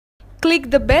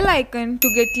Click the bell icon to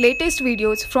get latest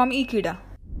videos from Ekeeda.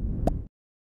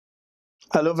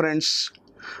 Hello friends,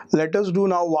 let us do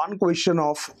now one question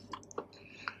of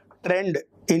trend,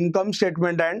 income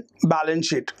statement and balance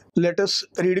sheet. Let us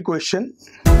read question.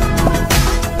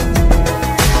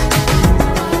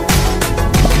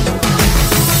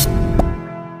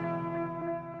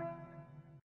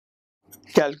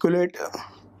 Calculate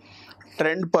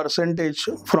trend percentage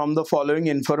from the following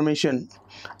information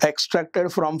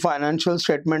extracted from financial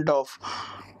statement of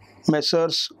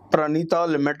Messrs. Pranita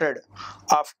Limited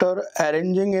after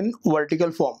arranging in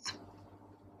vertical form.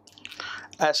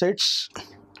 Assets,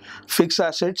 fixed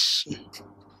assets,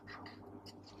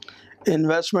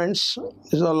 investments,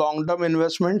 these are long-term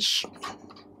investments,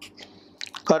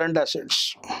 current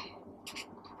assets,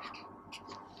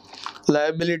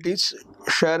 liabilities,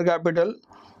 share capital,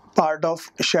 part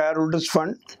of shareholders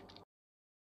fund,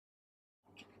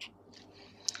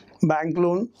 bank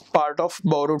loan, part of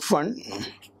borrowed fund,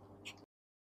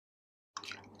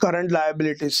 current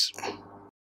liabilities.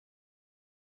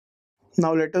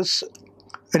 Now let us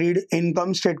read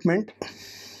income statement.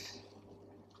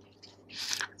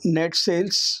 Net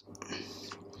sales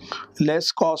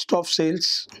less cost of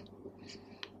sales,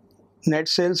 net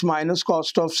sales minus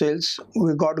cost of sales,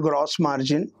 we got gross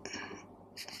margin,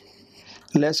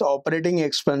 less operating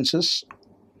expenses.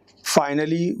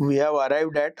 Finally, we have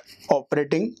arrived at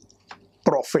operating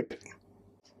profit.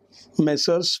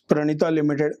 Messrs. Pranita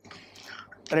Limited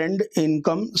trend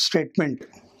income statement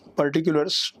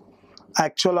particulars,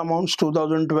 actual amounts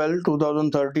 2012,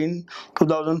 2013,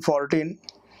 2014,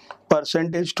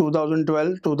 percentage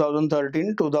 2012,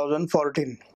 2013,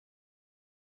 2014.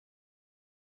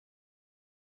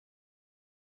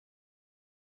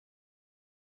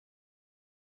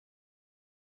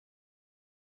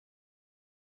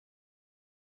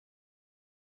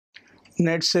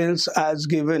 Net sales as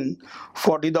given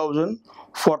 40,000,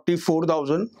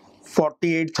 44,000,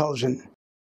 48,000.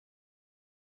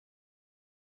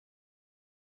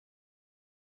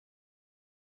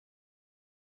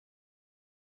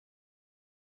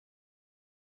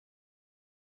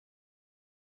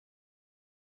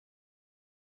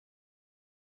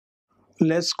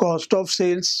 Less cost of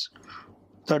sales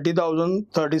 30,000,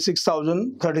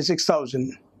 36,000,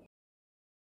 36,000.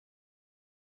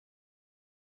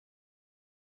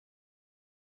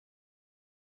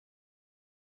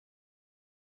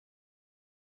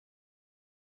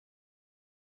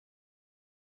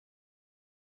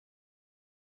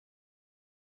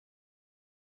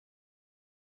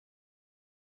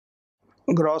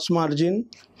 Gross margin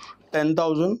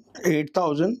 10,000,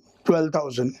 8,000,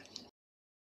 12,000.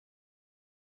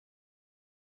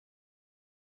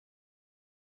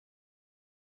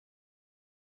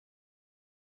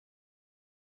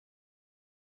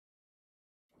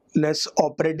 Less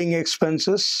operating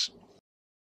expenses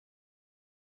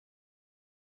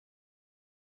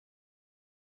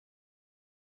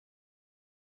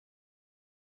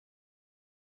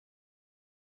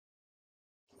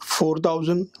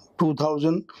 4,000,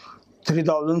 2,000,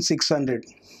 3,600.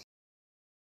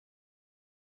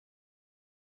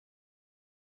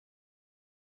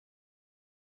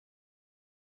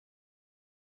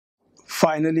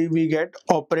 Finally, we get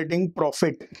operating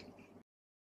profit.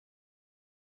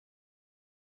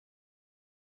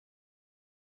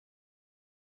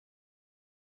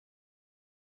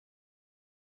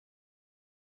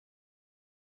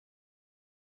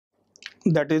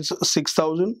 That is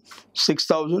 6,000,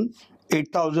 6,000,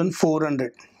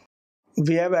 8,400.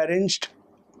 We have arranged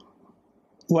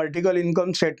vertical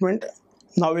income statement.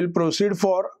 Now we'll proceed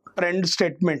for trend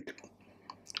statement.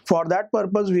 For that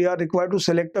purpose, we are required to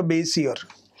select a base year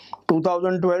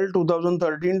 2012,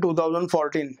 2013,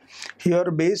 2014.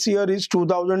 Here base year is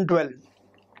 2012.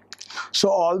 So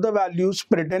all the values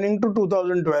pertaining to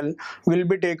 2012 will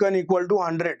be taken equal to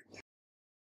 100.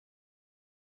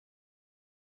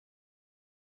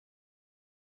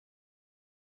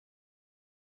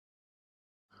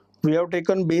 We have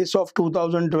taken base of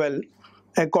 2012.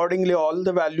 Accordingly, all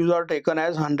the values are taken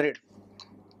as 100.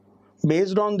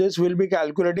 Based on this, we'll be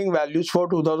calculating values for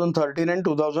 2013 and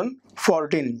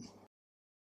 2014.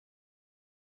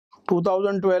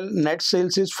 2012 net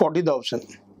sales is 40,000.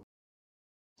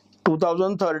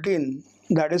 2013,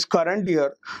 that is current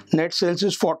year, net sales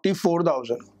is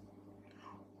 44,000.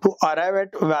 To arrive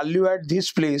at value at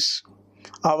this place,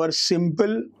 our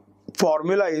simple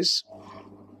formula is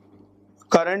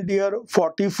current year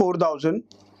 44,000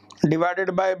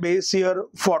 divided by base year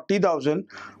 40,000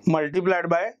 multiplied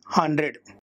by 100.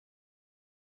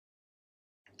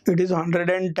 It is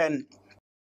 110.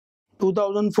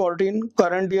 2014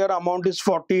 current year amount is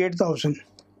 48,000.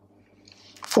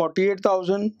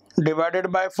 48,000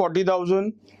 divided by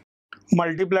 40,000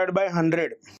 multiplied by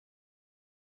 100.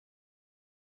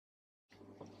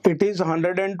 It is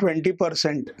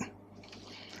 120%.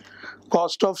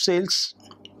 Cost of sales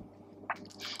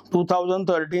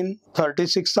 2013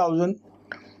 36,000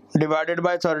 divided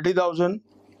by 30,000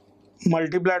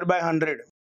 multiplied by 100.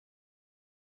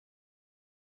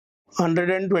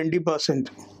 120%.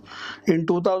 In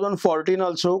 2014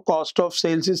 also cost of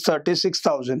sales is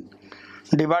 36,000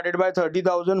 divided by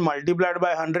 30,000 multiplied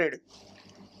by 100.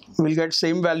 We'll get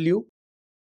same value,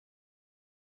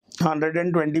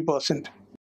 120%.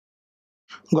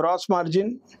 Gross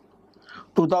margin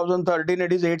 2013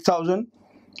 it is 8,000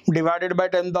 divided by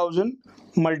 10,000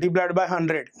 multiplied by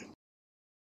 100.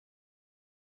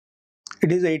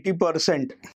 It is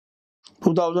 80%.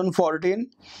 2014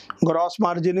 gross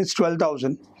margin is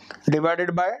 12,000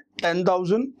 divided by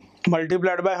 10,000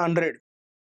 multiplied by 100.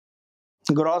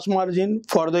 Gross margin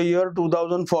for the year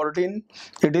 2014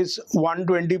 it is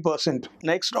 120%.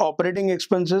 Next, operating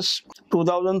expenses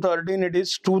 2013 it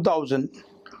is 2,000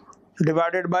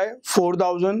 divided by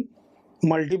 4,000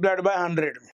 multiplied by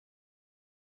 100.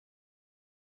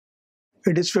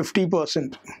 It is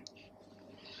 50%.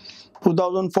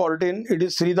 2014 it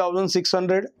is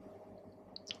 3,600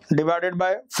 divided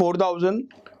by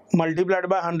 4,000 multiplied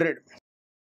by 100.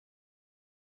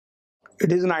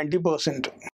 It is 90%.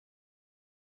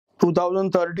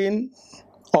 2013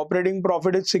 operating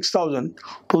profit is 6,000.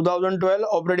 2012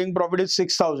 operating profit is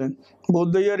 6,000.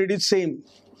 Both the year it is same,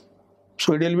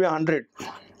 so it will be 100.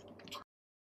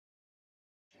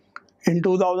 In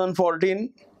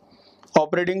 2014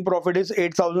 operating profit is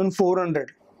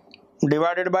 8,400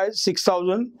 divided by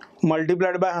 6,000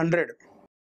 multiplied by 100.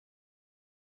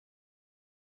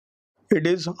 It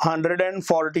is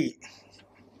 140.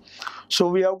 So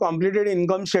we have completed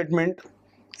income statement.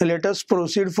 Let us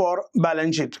proceed for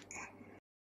balance sheet.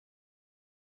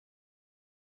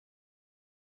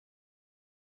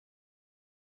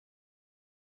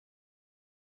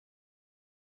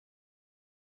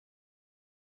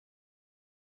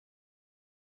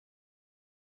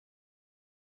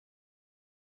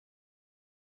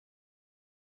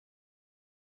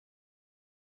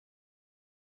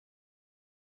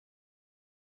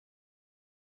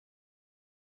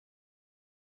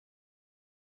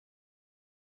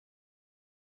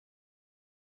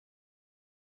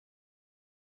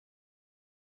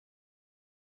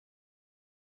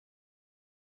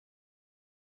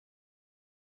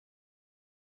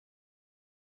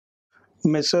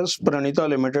 Messrs. Pranita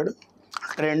Limited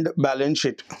trend balance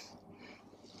sheet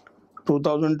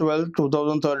 2012,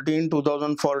 2013,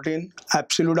 2014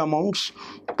 absolute amounts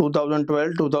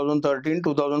 2012, 2013,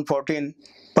 2014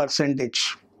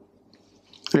 percentage.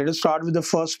 Let us start with the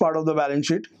first part of the balance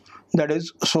sheet, that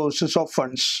is sources of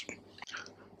funds.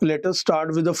 Let us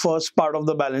start with the first part of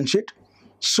the balance sheet,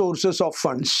 sources of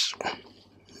funds.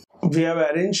 We have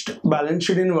arranged balance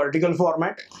sheet in vertical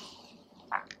format.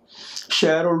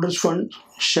 Shareholders fund,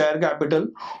 share capital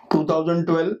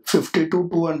 2012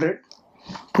 52,200,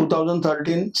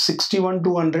 2013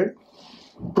 61,200,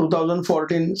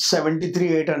 2014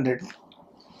 73,800.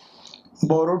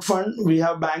 Borrowed fund, we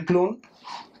have bank loan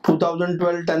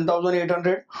 2012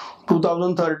 10,800,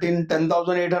 2013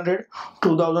 10,800,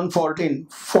 2014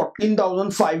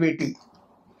 14,580.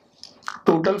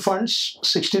 Total funds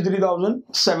 63,000,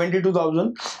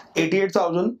 72,000,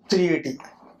 88,380.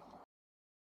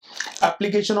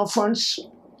 Application of funds,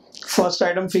 first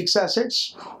item fixed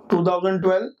assets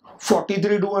 2012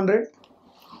 43,200,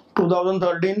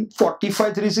 2013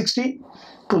 45,360,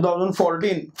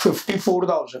 2014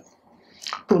 54,000.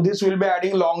 To this we'll be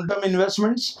adding long-term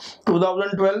investments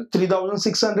 2012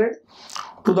 3,600,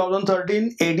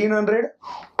 2013 1,800,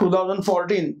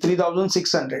 2014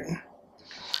 3,600.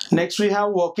 Next we have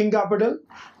working capital,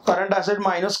 current asset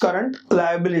minus current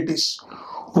liabilities.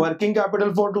 Working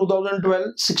capital for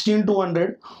 2012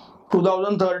 16,200,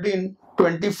 2013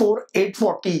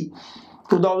 24,840,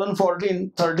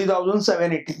 2014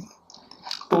 30,780.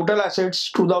 Total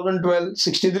assets 2012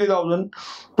 63,000,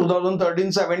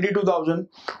 2013 72,000,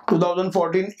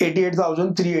 2014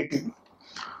 88,380.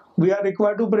 We are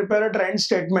required to prepare a trend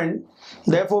statement.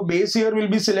 Therefore, base year will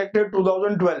be selected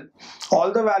 2012.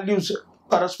 All the values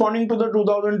corresponding to the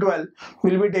 2012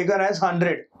 will be taken as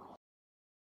 100.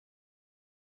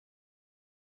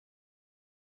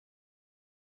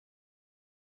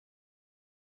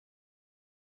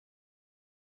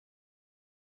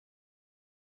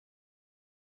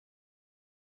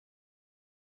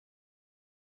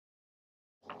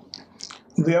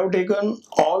 We have taken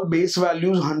all base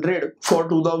values 100 for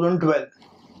 2012.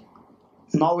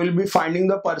 Now we'll be finding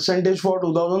the percentage for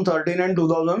 2013 and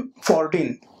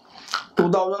 2014.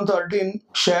 2013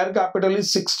 share capital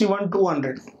is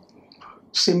 61,200.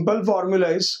 Simple formula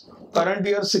is current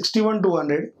year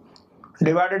 61,200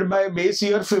 divided by base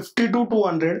year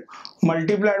 52,200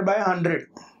 multiplied by 100.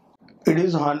 It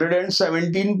is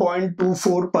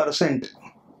 117.24%.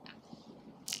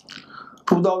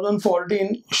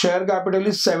 2014 share capital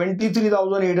is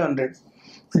 73,800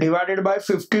 divided by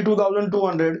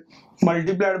 52,200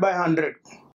 multiplied by 100.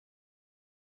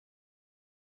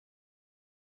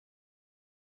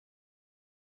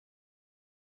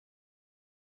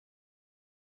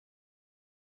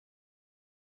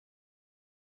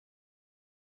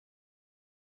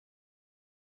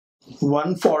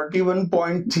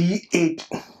 $141.38.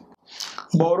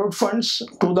 Borrowed funds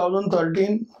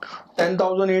 2013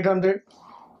 10,800,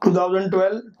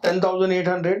 2012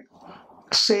 10,800,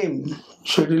 same,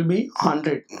 so it will be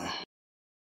 100.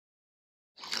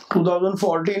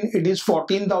 2014 it is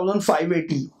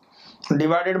 14,580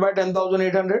 divided by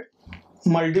 10,800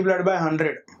 multiplied by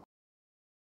 100.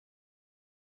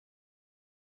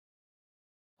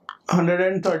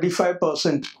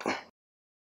 135%.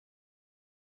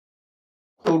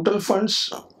 Total funds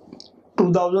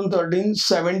 2013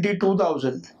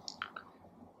 72,000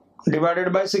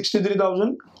 divided by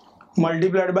 63,000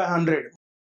 multiplied by 100.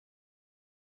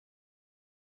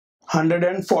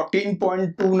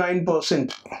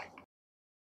 114.29%.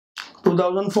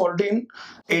 2014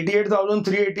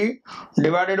 88,380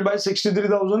 divided by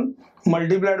 63,000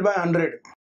 multiplied by 100.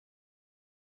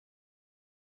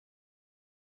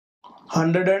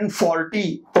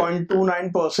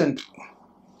 140.29%.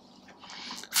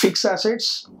 Fixed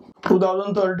assets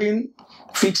 2013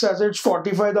 fixed assets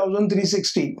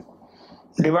 45,360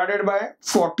 divided by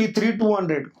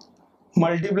 43,200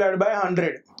 multiplied by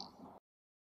 100.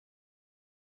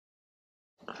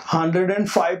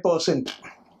 105%.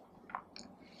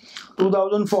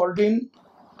 2014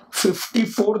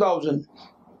 54,000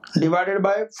 divided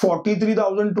by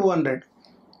 43,200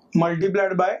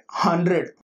 multiplied by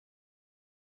 100.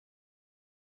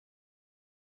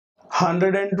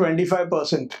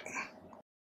 125%.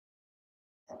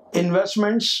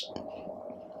 Investments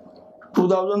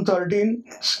 2013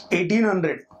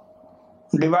 1800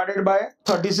 divided by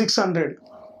 3600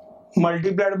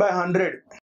 multiplied by 100.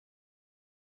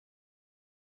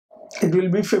 It will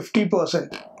be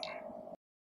 50%.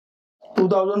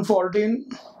 2014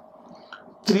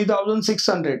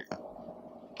 3,600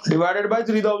 divided by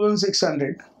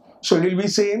 3,600, so it will be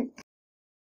same,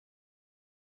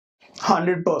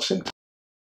 100%.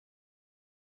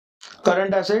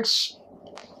 Current assets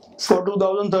for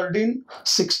 2013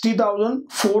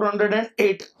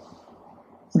 60,408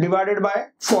 divided by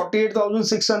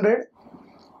 48,600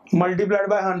 multiplied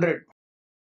by 100.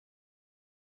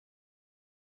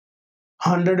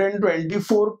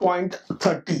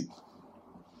 124.30.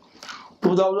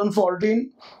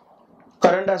 2014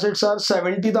 current assets are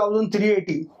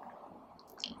 70,380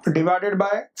 divided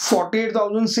by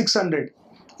 48,600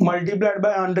 multiplied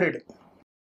by 100.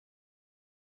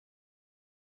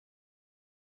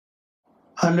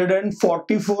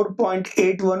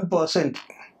 144.81%.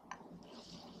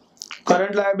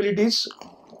 Current liabilities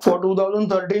for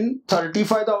 2013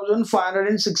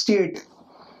 35,568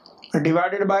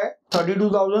 divided by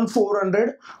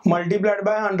 32,400 multiplied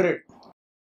by 100.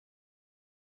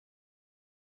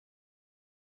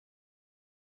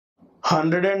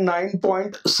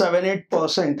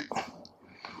 109.78%.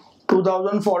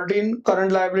 2014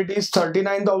 current liabilities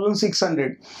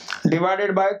 39,600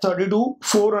 divided by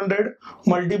 32,400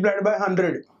 multiplied by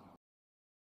 100.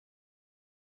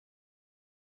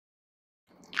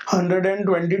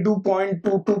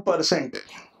 122.22%.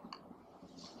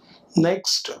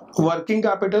 Next, working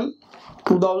capital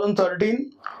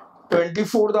 2013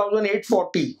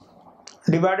 24,840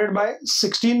 divided by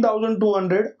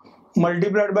 16,200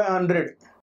 multiplied by 100.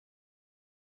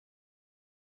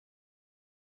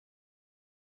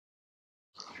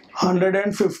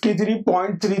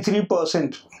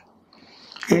 153.33%.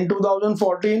 In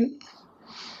 2014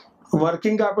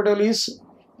 working capital is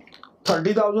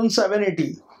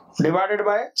 30,780 divided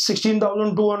by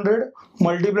 16,200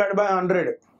 multiplied by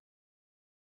 100.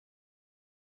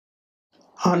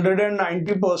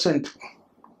 190%.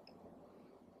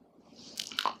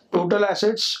 Total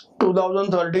assets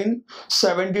 2013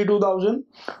 72,000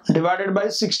 divided by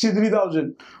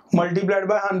 63,000 multiplied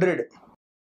by 100.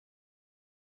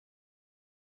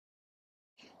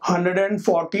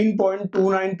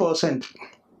 114.29%.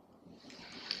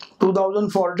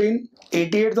 2014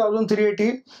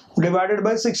 88,380 divided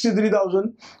by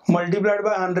 63,000 multiplied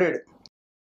by 100.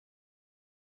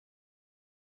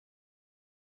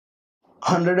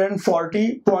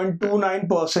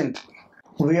 140.29%.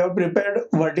 We have prepared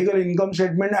vertical income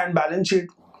statement and balance sheet,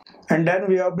 and then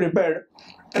we have prepared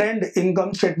trend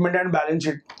income statement and balance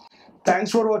sheet.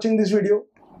 Thanks for watching this video.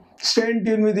 Stay in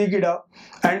tune with Ekeeda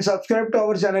and subscribe to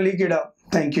our channel Ekeeda.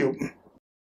 Thank you.